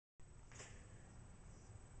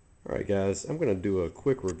Alright guys, I'm going to do a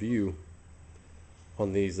quick review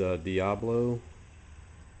on these Diablo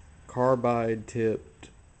Carbide Tipped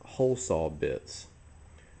hole saw bits.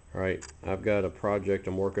 Alright, I've got a project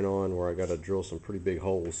I'm working on where I got to drill some pretty big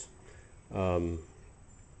holes. So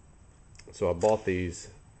I bought these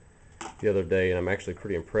the other day and I'm actually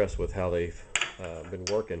pretty impressed with how they've been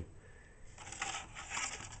working.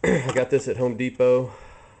 I got this at Home Depot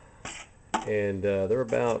and they're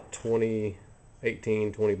about 20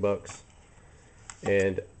 bucks.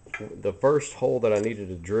 And the first hole that I needed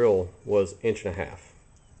to drill was 1.5 inches.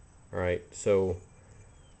 Alright, so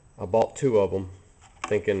I bought 2 of them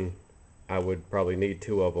thinking I would probably need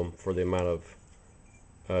 2 of them for the amount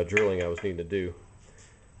of drilling I was needing to do.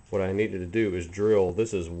 What I needed to do is drill,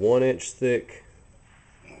 this is 1 inch thick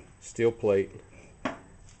steel plate.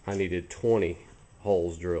 I needed 20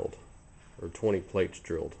 holes drilled, or 20 plates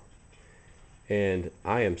drilled. And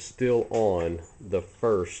I am still on the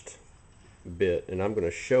first bit, and I'm going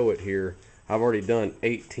to show it here. I've already done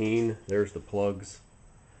 18. There's the plugs.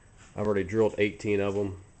 I've already drilled 18 of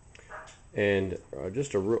them. And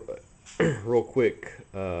just a real quick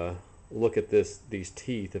look at these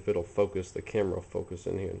teeth, if it'll focus, the camera focus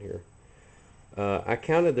in here. I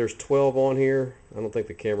counted there's 12 on here. I don't think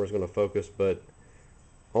the camera's going to focus, but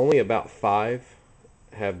only about 5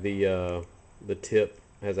 have the tip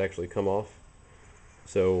has actually come off.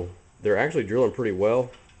 So they're actually drilling pretty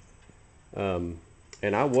well. And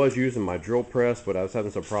I was using my drill press, but I was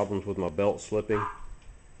having some problems with my belt slipping.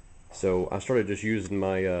 So I started just using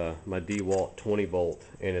my my DeWalt 20 volt,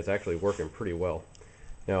 and it's actually working pretty well.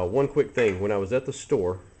 Now, one quick thing: when I was at the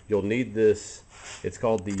store, you'll need this. It's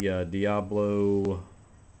called the Diablo.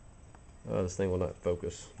 This thing will not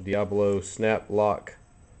focus. Diablo Snap Lock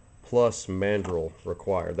Plus mandrel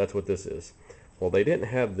required. That's what this is. Well, they didn't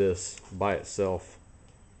have this by itself,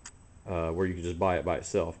 where you could just buy it by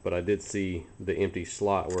itself, but I did see the empty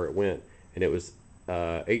slot where it went, and it was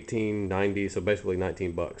 $18.90, so basically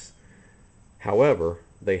 19 bucks. However,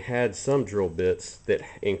 they had some drill bits that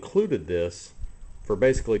included this for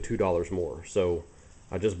basically $2 more. So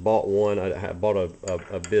I just bought one. I bought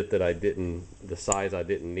a bit that I didn't, the size I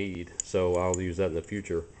didn't need, so I'll use that in the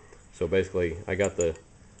future. So basically, I got the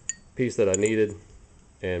piece that I needed,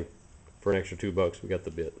 and for an extra $2 we got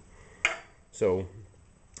the bit. So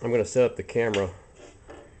I'm going to set up the camera,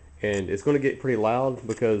 and it's going to get pretty loud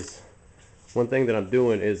because one thing that I'm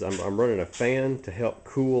doing is I'm running a fan to help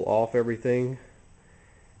cool off everything,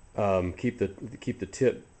 keep the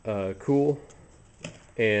tip cool,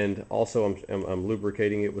 and also I'm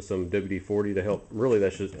lubricating it with some WD-40 to help. Really, I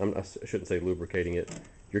shouldn't say lubricating it.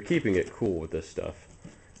 You're keeping it cool with this stuff.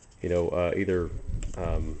 You know, either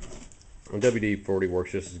WD-40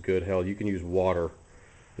 works just as good. Hell, you can use water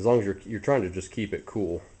as long as you're trying to just keep it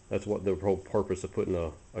cool. That's what the whole purpose of putting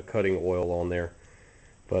a cutting oil on there.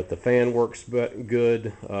 But the fan works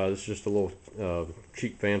good. This is just a little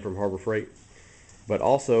cheap fan from Harbor Freight. But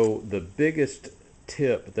also, the biggest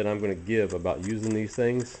tip that I'm going to give about using these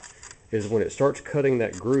things is when it starts cutting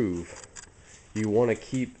that groove, you want to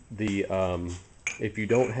keep the, if you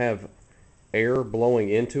don't have air blowing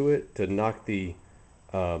into it to knock the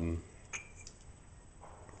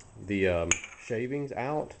shavings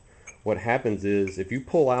out, what happens is if you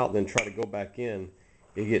pull out and then try to go back in,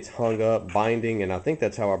 it gets hung up binding, and I think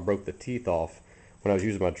that's how I broke the teeth off when I was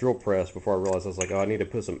using my drill press before I realized I was like, oh, I need to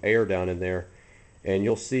put some air down in there. And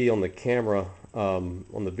you'll see on the camera, on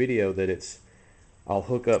the video, that I'll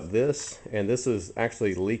hook up this, and this is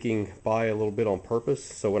actually leaking by a little bit on purpose.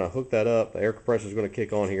 So when I hook that up, the air compressor is going to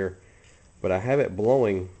kick on here, but I have it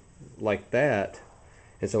blowing like that.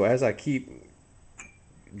 And so as I keep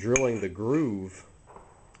drilling the groove,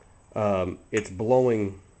 it's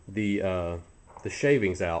blowing the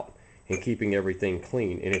shavings out and keeping everything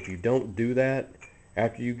clean. And if you don't do that,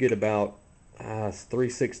 after you get about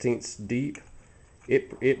 3/16 deep,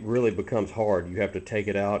 it really becomes hard. You have to take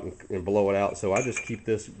it out and blow it out. So I just keep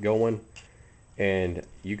this going, and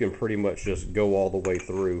you can pretty much just go all the way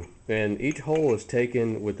through. And each hole is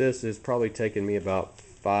taken, with this, is probably taking me about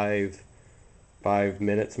 5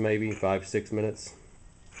 minutes, maybe 5-6 minutes.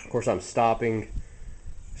 Of course, I'm stopping,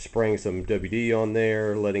 spraying some WD on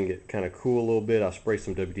there, letting it kind of cool a little bit. I spray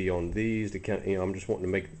some WD on these to kind of, I'm just wanting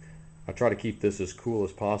to make, I try to keep this as cool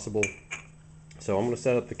as possible. So I'm going to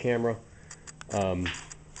set up the camera.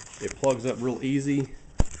 It plugs up real easy.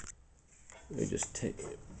 Let me just take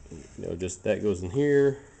it, just that goes in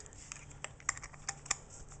here.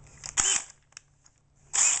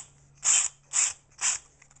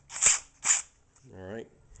 All right,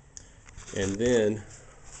 and then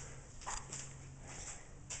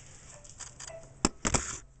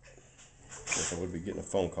I would be getting a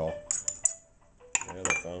phone call. My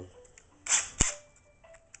other phone.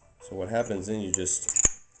 So what happens then, you just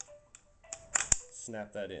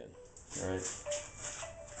snap that in, right?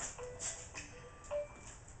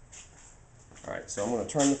 Alright, so I'm going to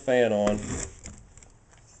turn the fan on.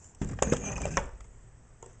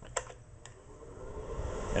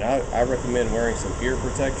 And I recommend wearing some ear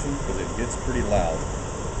protection because it gets pretty loud.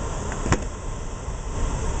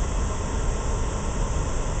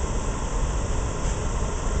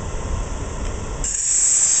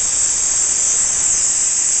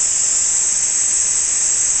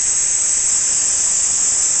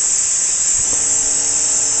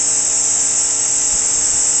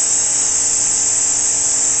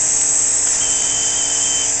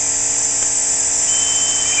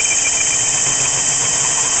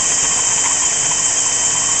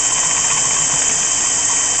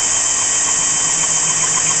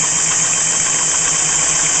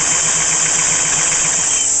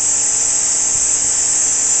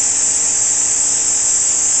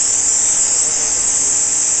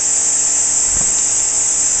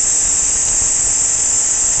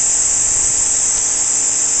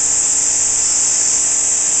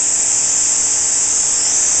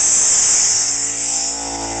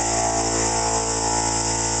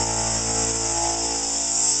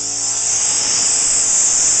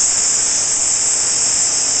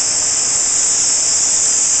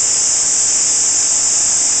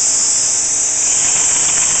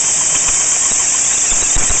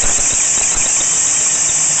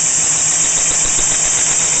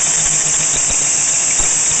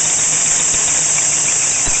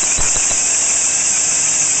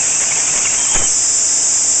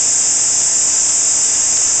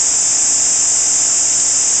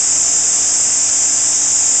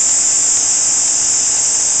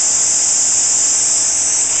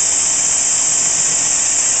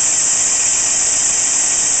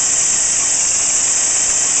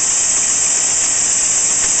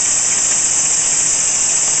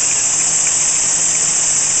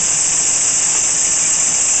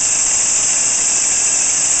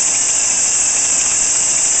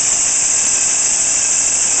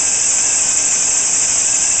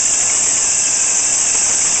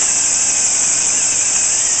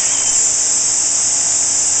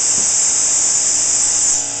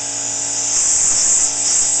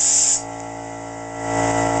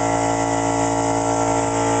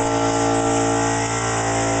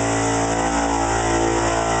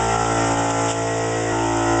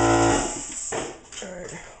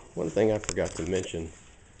 One thing I forgot to mention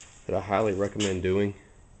that I highly recommend doing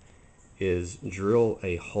is drill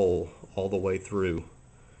a hole all the way through.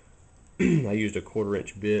 I used a 1/4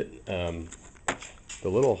 inch bit. The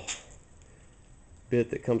little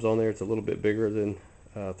bit that comes on there, it's a little bit bigger than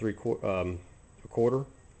a quarter.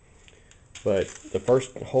 But the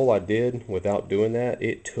first hole I did without doing that,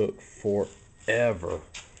 it took forever.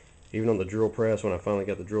 Even on the drill press, when I finally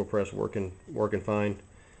got the drill press working fine.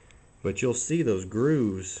 But you'll see those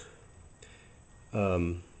grooves.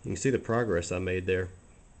 You can see the progress I made there.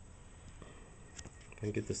 Can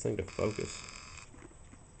I get this thing to focus?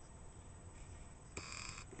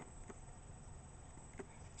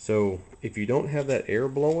 So if you don't have that air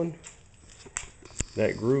blowing,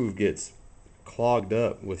 that groove gets clogged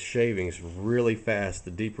up with shavings really fast.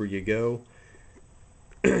 The deeper you go,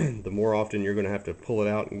 the more often you're going to have to pull it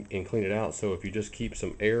out and clean it out. So if you just keep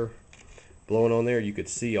some air blowing on there, you could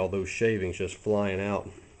see all those shavings just flying out,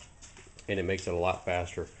 and it makes it a lot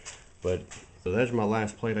faster. But so that's my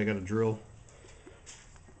last plate. I got to drill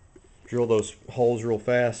those holes real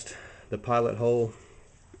fast, the pilot hole,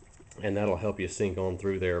 and that'll help you sink on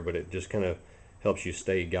through there, but it just kind of helps you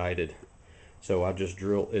stay guided. So I just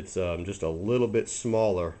drill, it's just a little bit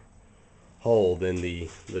smaller hole than the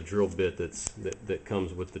drill bit that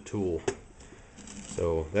comes with the tool.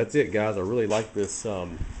 So that's it, guys. I really like this.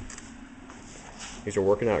 These are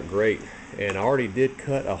working out great, and I already did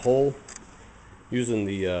cut a hole using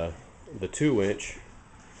the 2-inch.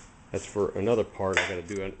 That's for another part I got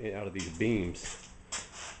to do out of these beams.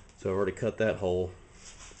 So I've already cut that hole,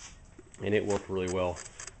 and it worked really well.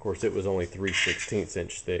 Of course, it was only 3/16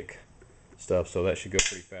 inch thick stuff, so that should go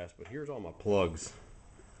pretty fast. But here's all my plugs.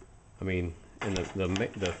 I mean, and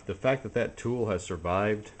the fact that that tool has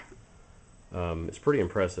survived, it's pretty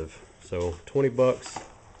impressive. So 20 bucks.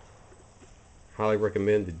 Highly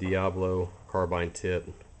recommend the Diablo Carbide Tipped,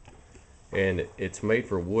 and it's made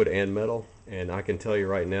for wood and metal. And I can tell you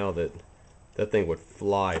right now that that thing would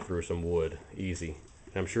fly through some wood easy.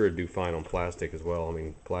 And I'm sure it'd do fine on plastic as well. I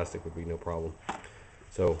mean, plastic would be no problem.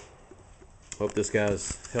 So hope this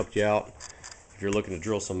guy's helped you out. If you're looking to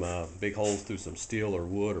drill some big holes through some steel or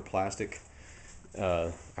wood or plastic,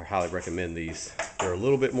 I highly recommend these. They're a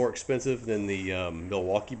little bit more expensive than the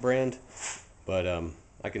Milwaukee brand, but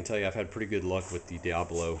I can tell you I've had pretty good luck with the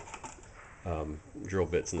Diablo drill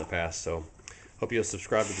bits in the past. So hope you'll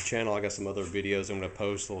subscribe to the channel. I got some other videos I'm going to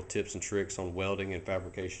post, little tips and tricks on welding and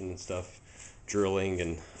fabrication and stuff, drilling,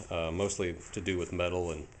 and mostly to do with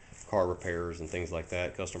metal and car repairs and things like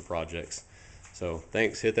that, custom projects. So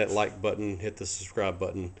thanks, hit that like button, hit the subscribe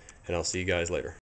button, and I'll see you guys later.